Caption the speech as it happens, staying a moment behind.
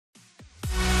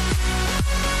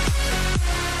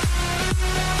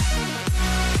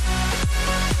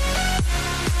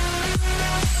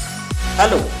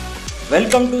Hello,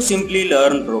 welcome to Simply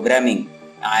Learn Programming.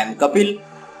 I am Kapil.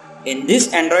 In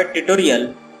this Android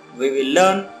tutorial, we will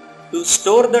learn to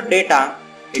store the data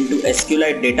into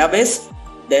SQLite database,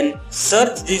 then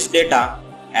search this data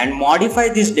and modify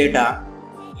this data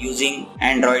using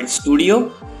Android Studio.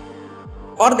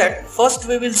 For that, first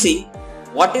we will see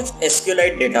what is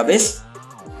SQLite database.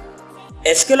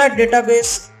 SQLite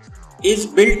database is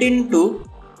built into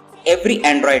every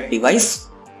Android device.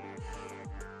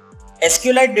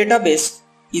 SQLite database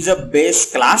is a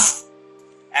base class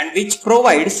and which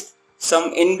provides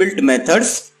some inbuilt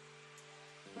methods.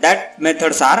 That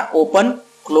methods are open,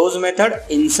 close method,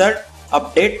 insert,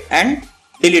 update and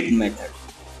delete method.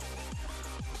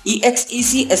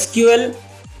 exec SQL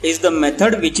is the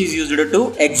method which is used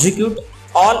to execute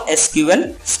all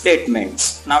SQL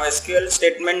statements. Now SQL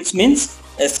statements means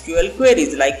SQL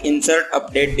queries like insert,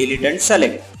 update, delete and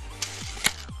select.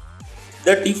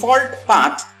 The default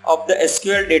path of the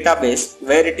SQL database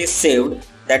where it is saved,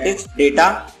 that is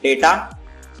data,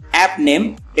 app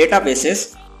name,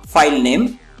 databases, file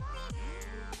name.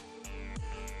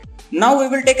 Now we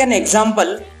will take an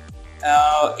example.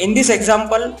 In this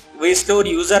example, we store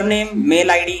username,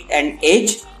 mail ID and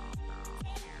age.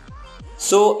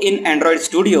 So in Android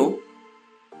Studio,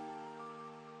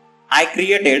 I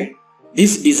created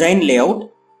this design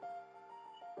layout.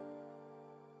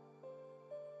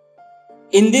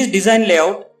 In this design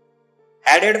layout,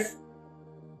 added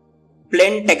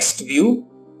plain text view,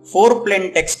 4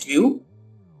 plain text view.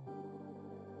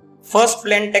 First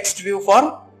plain text view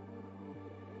for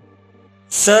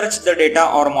search the data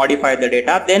or modify the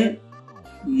data, then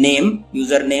name,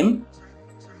 username,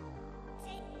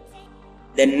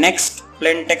 then next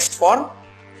plain text for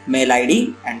mail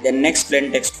ID and then next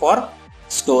plain text for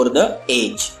store the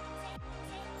age.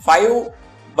 5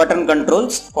 button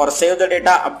controls for save the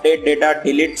data, update data,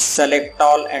 delete, select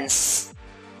all and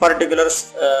particular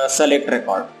select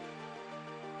record.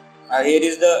 Here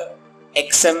is the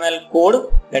XML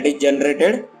code that is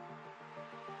generated.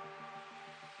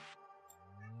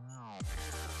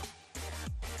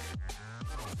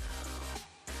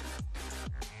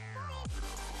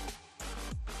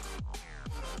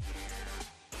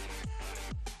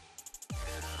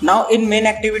 Now in main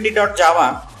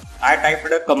activity.java, I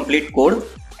typed a complete code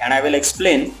and I will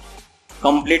explain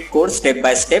complete code step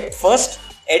by step. First,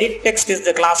 edit text is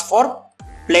the class for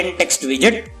plain text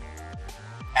widget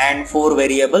and 4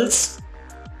 variables.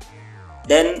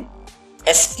 Then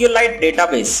SQLite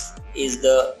database is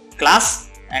the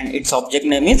class and its object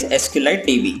name is SQLite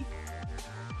DB.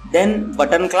 Then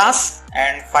button class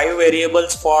and 5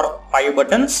 variables for 5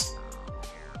 buttons.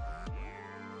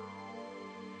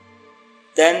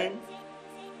 Then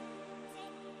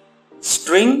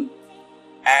string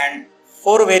and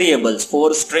 4 variables,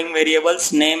 4 string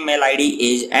variables, name, mail ID,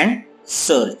 age and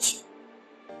search.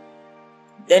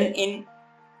 Then in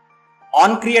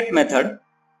onCreate method,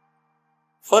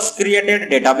 first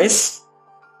created database.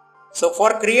 So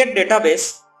for create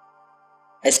database,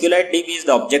 SQLite DB is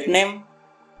the object name,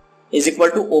 is equal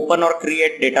to open or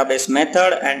create database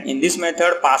method, and in this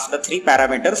method pass the 3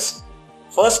 parameters.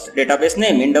 First database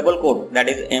name in double quote, that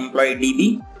is employee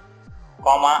DB,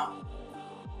 comma,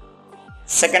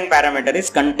 second parameter is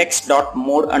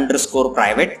context.mode underscore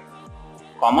private,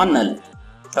 comma null.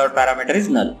 Third parameter is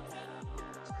null.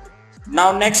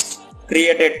 Now next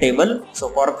create a table. So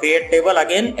for create table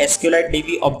again SQLite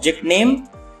DB object name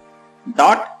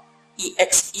dot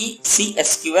exec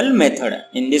SQL method.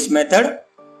 In this method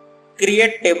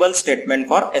create table statement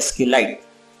for SQLite.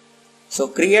 So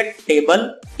create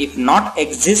table, if not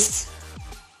exists,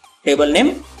 table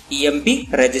name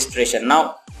emp registration.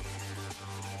 Now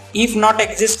if not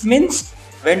exist means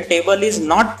when table is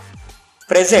not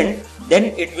present, then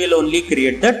it will only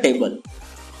create the table.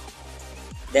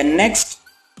 Then next,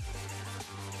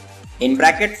 in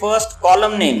bracket first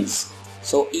column names.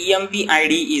 So emp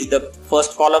ID is the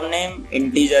first column name,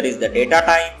 integer is the data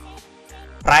type,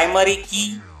 primary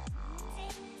key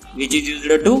which is used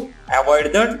to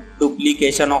avoid the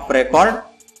duplication of record,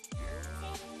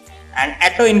 and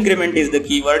auto increment is the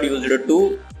keyword used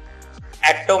to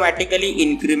automatically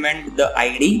increment the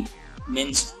ID,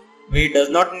 means we does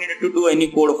not need to do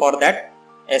any code for that.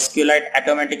 SQLite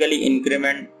automatically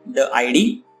increment the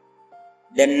ID.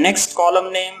 Then next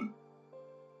column name,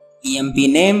 emp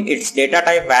name, its data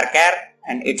type varchar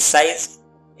and its size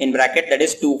in bracket, that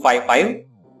is 255.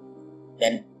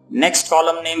 Then next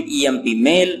column name emp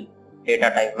mail, data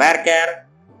type varchar,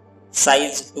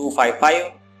 size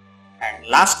 255, and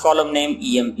last column name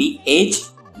emp age,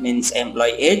 means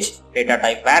employee age, data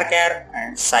type varchar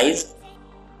and size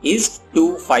is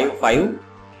 255.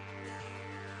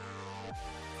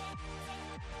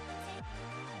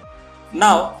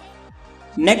 Now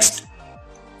next,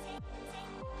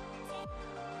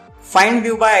 find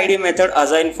view by id method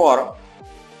assign for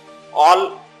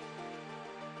all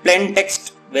plain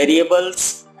text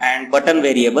variables and button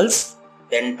variables,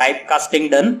 then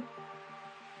typecasting done.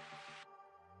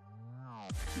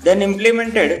 Then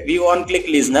implemented view on click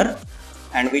listener,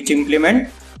 and which implement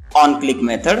on click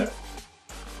method.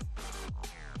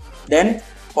 Then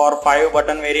for 5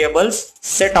 button variables,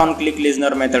 set on click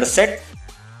listener method set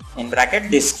in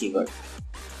bracket this keyword.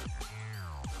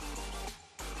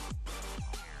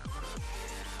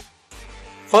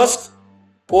 First,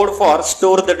 code for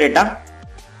store the data.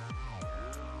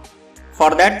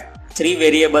 For that, 3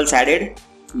 variables added: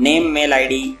 name, mail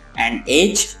ID and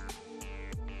age,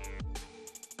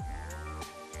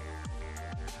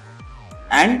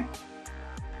 and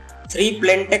 3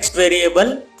 plain text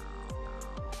variable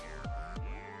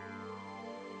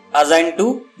assigned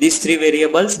to these 3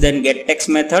 variables, then get text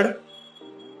method,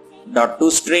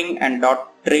 .toString and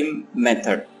 .trim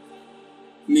method.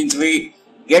 Means we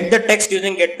get the text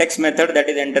using get text method, that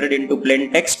is entered into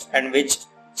plain text and which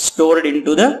stored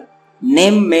into the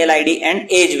name, mail ID and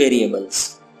age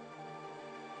variables.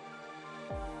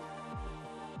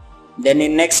 Then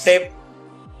in next step,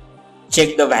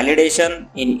 check the validation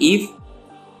in if,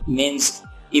 means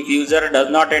if user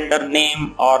does not enter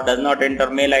name or does not enter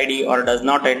mail ID or does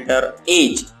not enter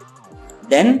age,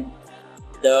 then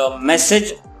the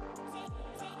message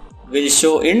will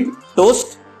show in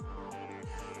toast,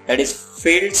 that is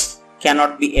fields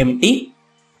cannot be empty,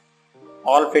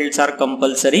 all fields are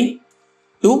compulsory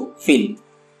to fill.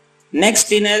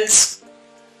 Next, in else,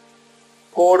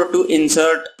 code to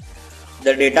insert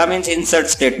the data, means insert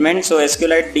statement. So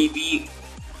SQLite db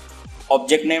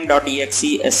object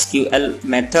name.exe SQL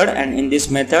method, and in this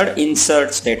method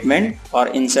insert statement or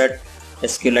insert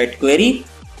SQLite query.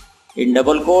 In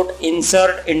double quote,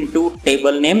 insert into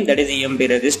table name, that is EMP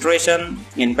registration,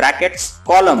 in brackets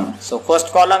column. So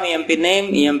first column EMP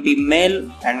name, EMP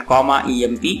mail and comma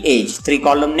EMP age, 3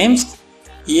 column names.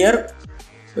 Here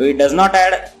it does not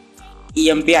add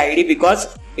EMP ID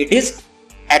because it is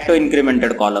auto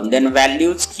incremented column. Then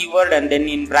values keyword, and then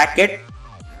in bracket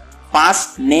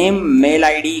pass name, mail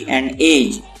ID and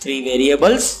age, 3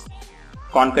 variables,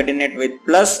 concatenate with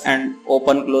plus and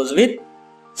open close with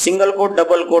single quote,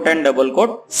 double quote and double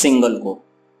quote, single quote.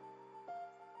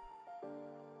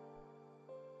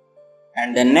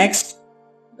 And then next,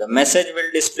 the message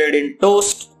will displayed in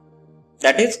toast,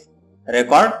 that is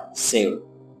record saved.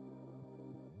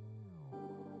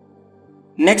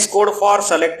 Next, code for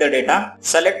select the data.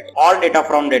 Select all data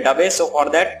from database. So for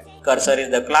that, cursor is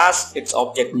the class, its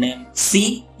object name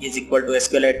C is equal to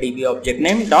SQLite db object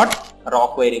name dot raw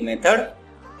query method,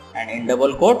 and in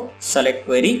double quote select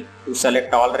query to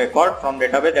select all record from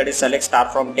database, that is select star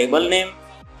from table name,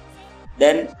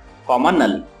 then comma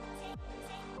null.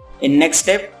 In next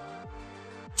step,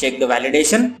 check the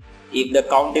validation. If the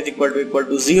count is equal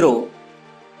to 0,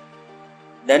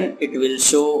 then it will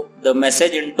show the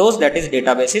message in toast, that is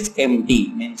database is empty,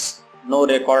 means no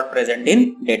record present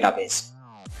in database.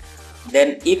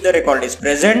 Then if the record is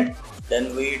present,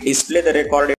 then we display the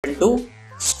record into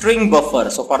string buffer.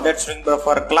 So for that, string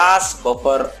buffer class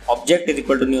buffer object is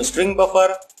equal to new string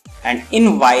buffer, and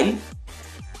in while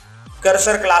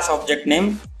cursor class object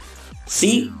name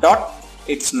C dot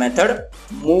its method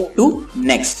move to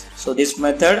next. So this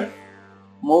method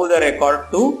move the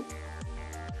record to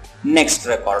next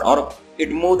record, or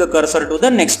it move the cursor to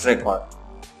the next record.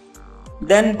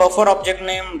 Then buffer object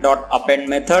name dot append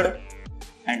method,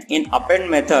 and in append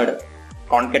method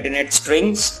concatenate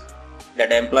strings,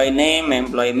 that employee name,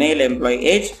 employee mail, employee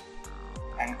age,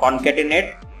 and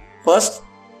concatenate first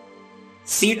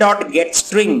C dot get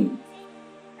string,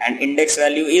 and index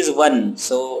value is 1.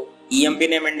 So EMP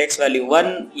name index value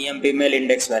 1, EMP mail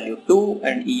index value 2,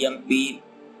 and EMP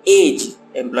age,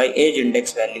 employee age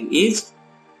index value is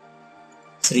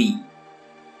 3.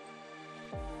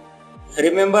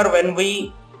 Remember, when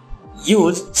we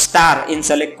use star in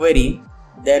select query,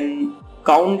 then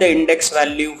count the index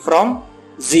value from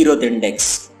 0th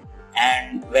index,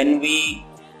 and when we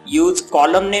use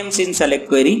column names in select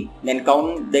query, then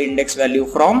count the index value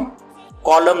from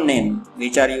column name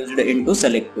which are used into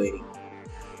select query.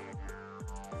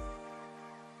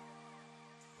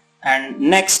 And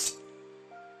next,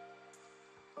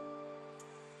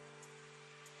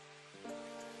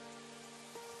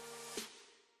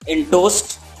 in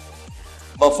toast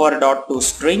buffer dot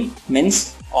toString,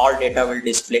 means all data will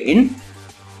display in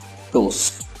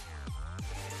toast.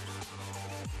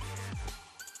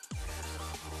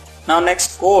 Now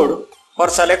next, code for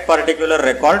select particular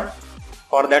record.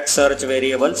 For that, search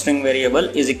variable string variable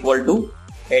is equal to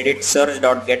edit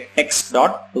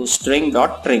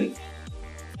search.getText.toString.trim.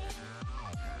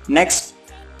 Next,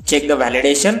 check the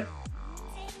validation.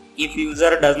 If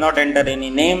user does not enter any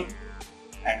name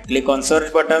and click on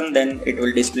search button, then it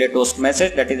will display toast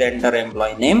message, that is enter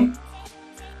employee name.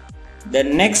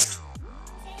 Then next,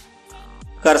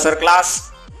 cursor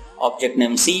class, object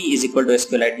name C is equal to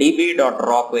SQLite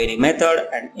db.raw query method,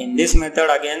 and in this method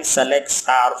again select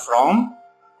star from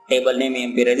table name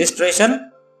EMP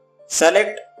registration.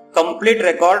 Select complete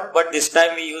record, but this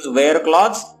time we use where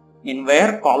clause, in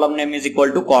where column name is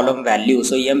equal to column value.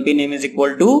 So EMP name is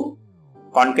equal to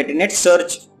concatenate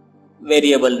search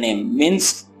variable name,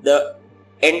 means the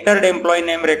entered employee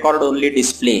name record only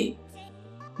display.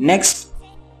 Next,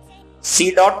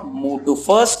 C dot move to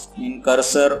first, in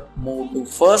cursor move to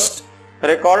first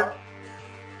record,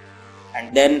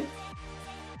 and then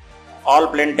all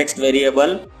plain text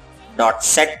variable dot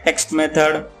set text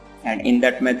method, and in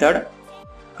that method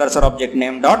cursor object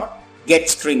name dot get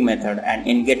string method, and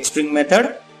in get string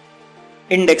method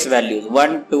index values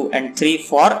 1, 2 and 3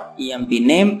 for EMP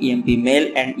name, EMP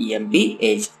male and EMP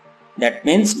age. That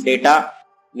means data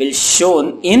will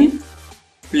shown in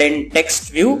plain text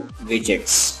view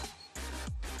widgets.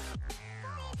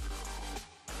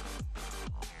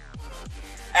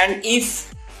 And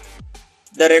if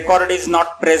the record is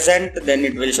not present, then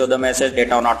it will show the message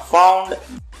data not found.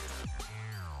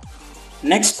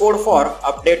 Next, code for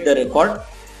update the record.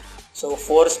 So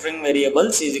 4 string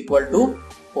variables is equal to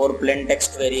 4 plain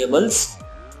text variables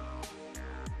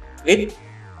with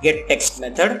get text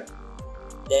method.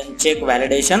 Then check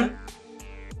validation.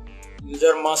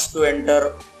 User must to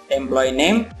enter employee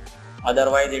name,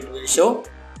 otherwise it will show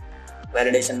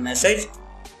validation message.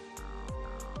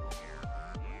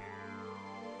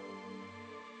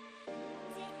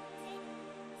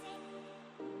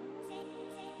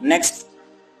 Next,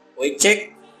 we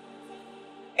check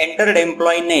entered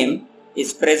employee name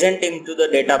is present into the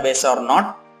database or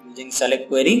not using select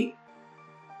query.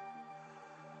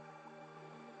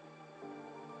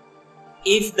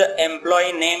 If the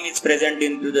employee name is present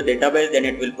into the database, then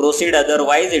it will proceed,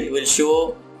 otherwise it will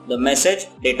show the message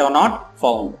data not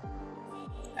found.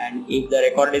 And if the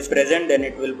record is present, then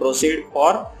it will proceed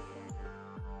for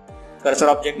cursor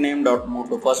object name dot move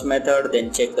to first method,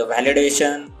 then check the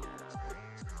validation.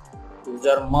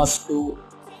 User must to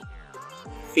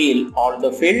fill all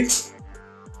the fields.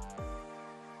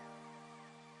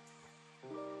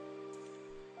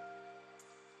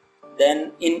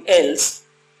 Then in else,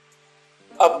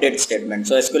 update statement.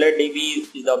 So SQLite DB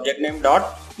is the object name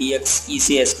dot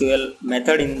exec_SQL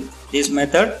method. In this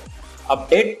method,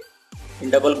 update, in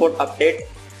double quote update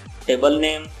table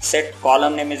name, set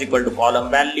column name is equal to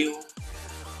column value.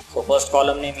 So first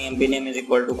column name EMP name is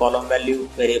equal to column value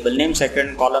variable name,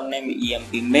 second column name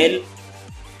EMP male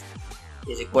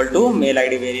is equal to mail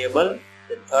ID variable,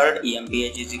 the third EMP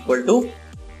age is equal to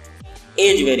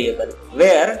age variable,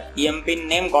 where EMP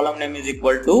name column name is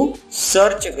equal to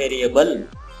search variable,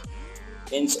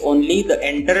 means only the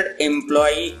entered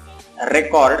employee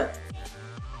record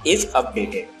is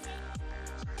updated.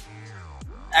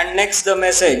 And next the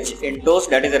message in toast,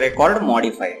 that is record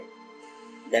modified.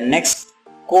 Then next,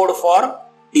 code for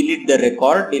delete the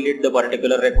record, delete the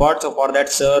particular record. So for that,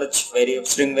 search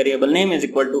string variable name is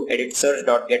equal to edit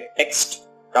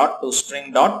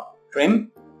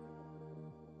search.getText.toString.trim.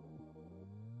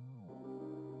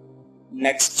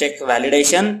 Next, check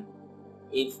validation.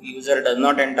 If user does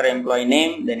not enter employee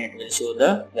name, then it will show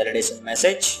the validation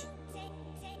message.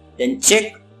 Then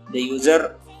check the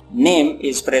user name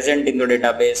is present in the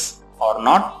database or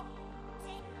not.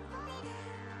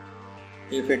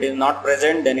 If it is not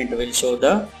present, then it will show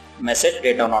the message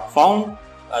data not found,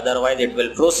 otherwise it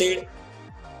will proceed.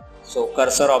 So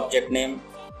cursor object name,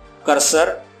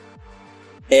 cursor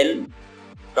del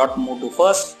dot move to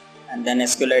first, and then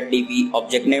SQLite DB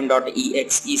object name dot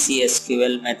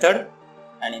exec_SQL method,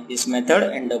 and in this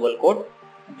method in double quote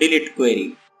delete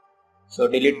query. So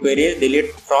delete query is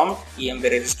delete from EMP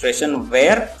registration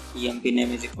where EMP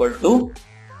name is equal to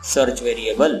search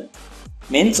variable,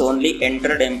 means only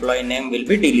entered employee name will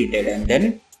be deleted, and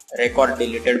then record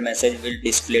deleted message will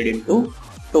displayed into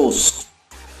toast.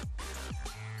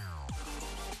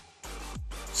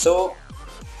 So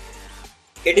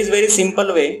it is very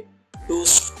simple way to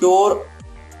store,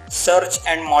 search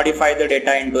and modify the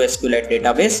data into SQLite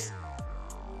database.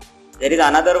 There is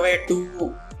another way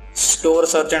to store,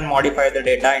 search and modify the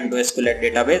data into SQLite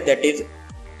database, that is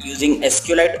using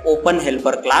SQLite Open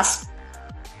Helper class.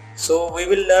 So we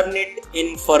will learn it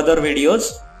in further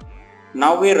videos.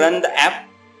 Now we run the app.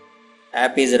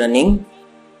 App is running.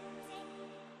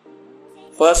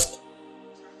 First,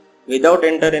 without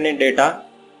enter any data,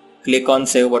 click on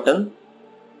save button.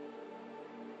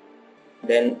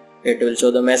 Then it will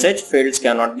show the message fields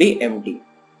cannot be empty.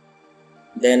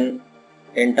 Then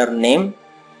enter name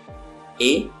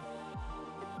A,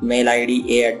 mail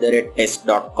ID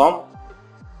a@test.com.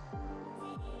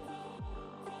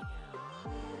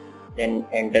 Then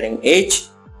entering age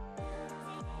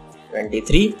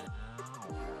 23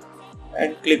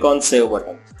 and click on save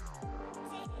button.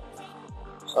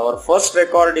 So our first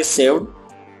record is saved.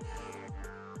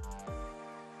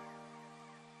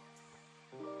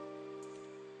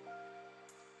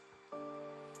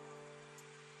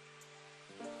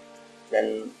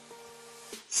 Then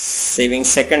saving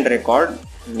second record,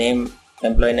 name,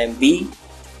 employee name B,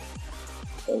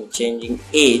 and changing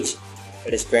age,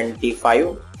 it is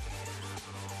 25.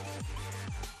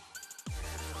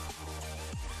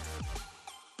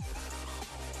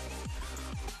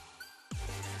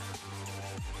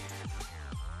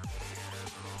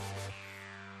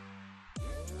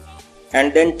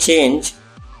 And then change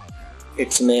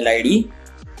its mail ID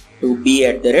to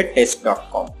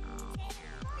b@test.com.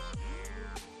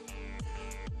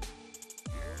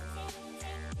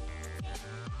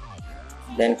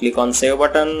 Then click on save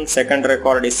button, second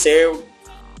record is saved.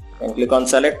 Then click on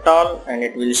select all and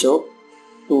it will show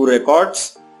 2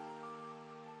 records.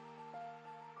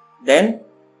 Then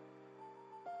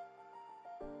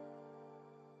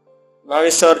now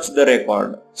we search the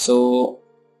record. So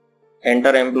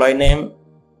enter employee name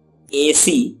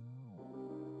AC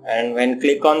and when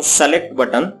click on select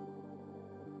button,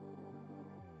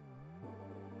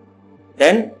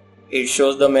 then it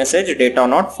shows the message data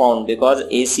not found because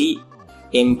AC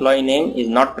employee name is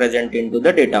not present into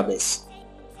the database.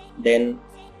 Then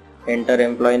enter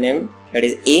employee name, that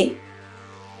is A,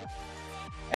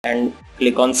 and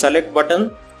click on select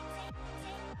button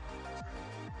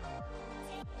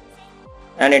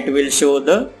and it will show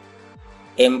the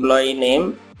employee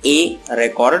name A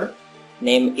record,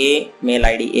 name A, mail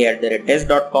ID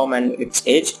a@test.com and its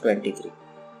age 23.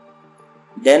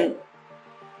 Then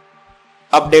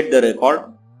update the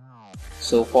record.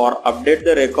 So for update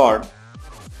the record,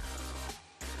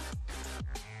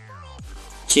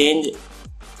 change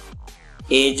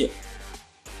age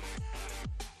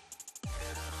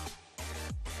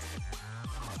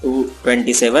to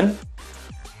 27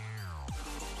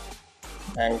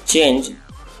 and change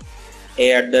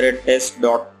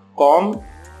a@test.com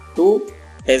to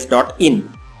test.in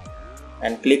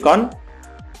and click on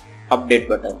update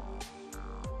button.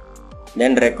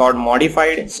 Then record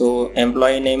modified, so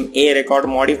employee name A record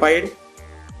modified,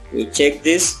 we check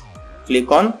this,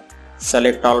 click on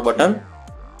select all button.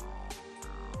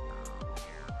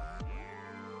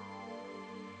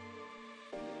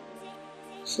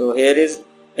 So here is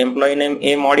employee name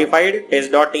A modified,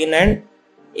 test.in and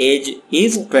age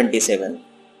is 27.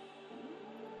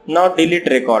 Now delete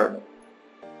record.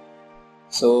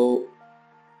 So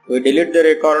we delete the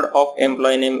record of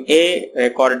employee name A,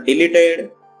 record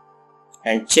deleted,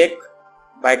 and check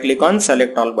by click on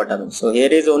select all button. So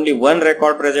here is only one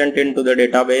record present into the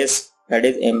database, that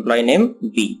is employee name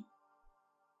B.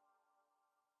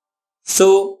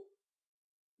 So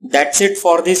that's it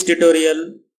for this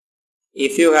tutorial.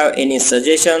 If you have any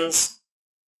suggestions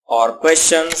or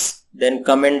questions, then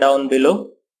comment down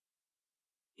below.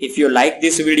 If you like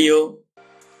this video,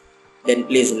 then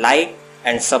please like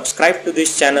and subscribe to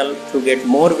this channel to get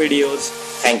more videos.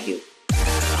 Thank you.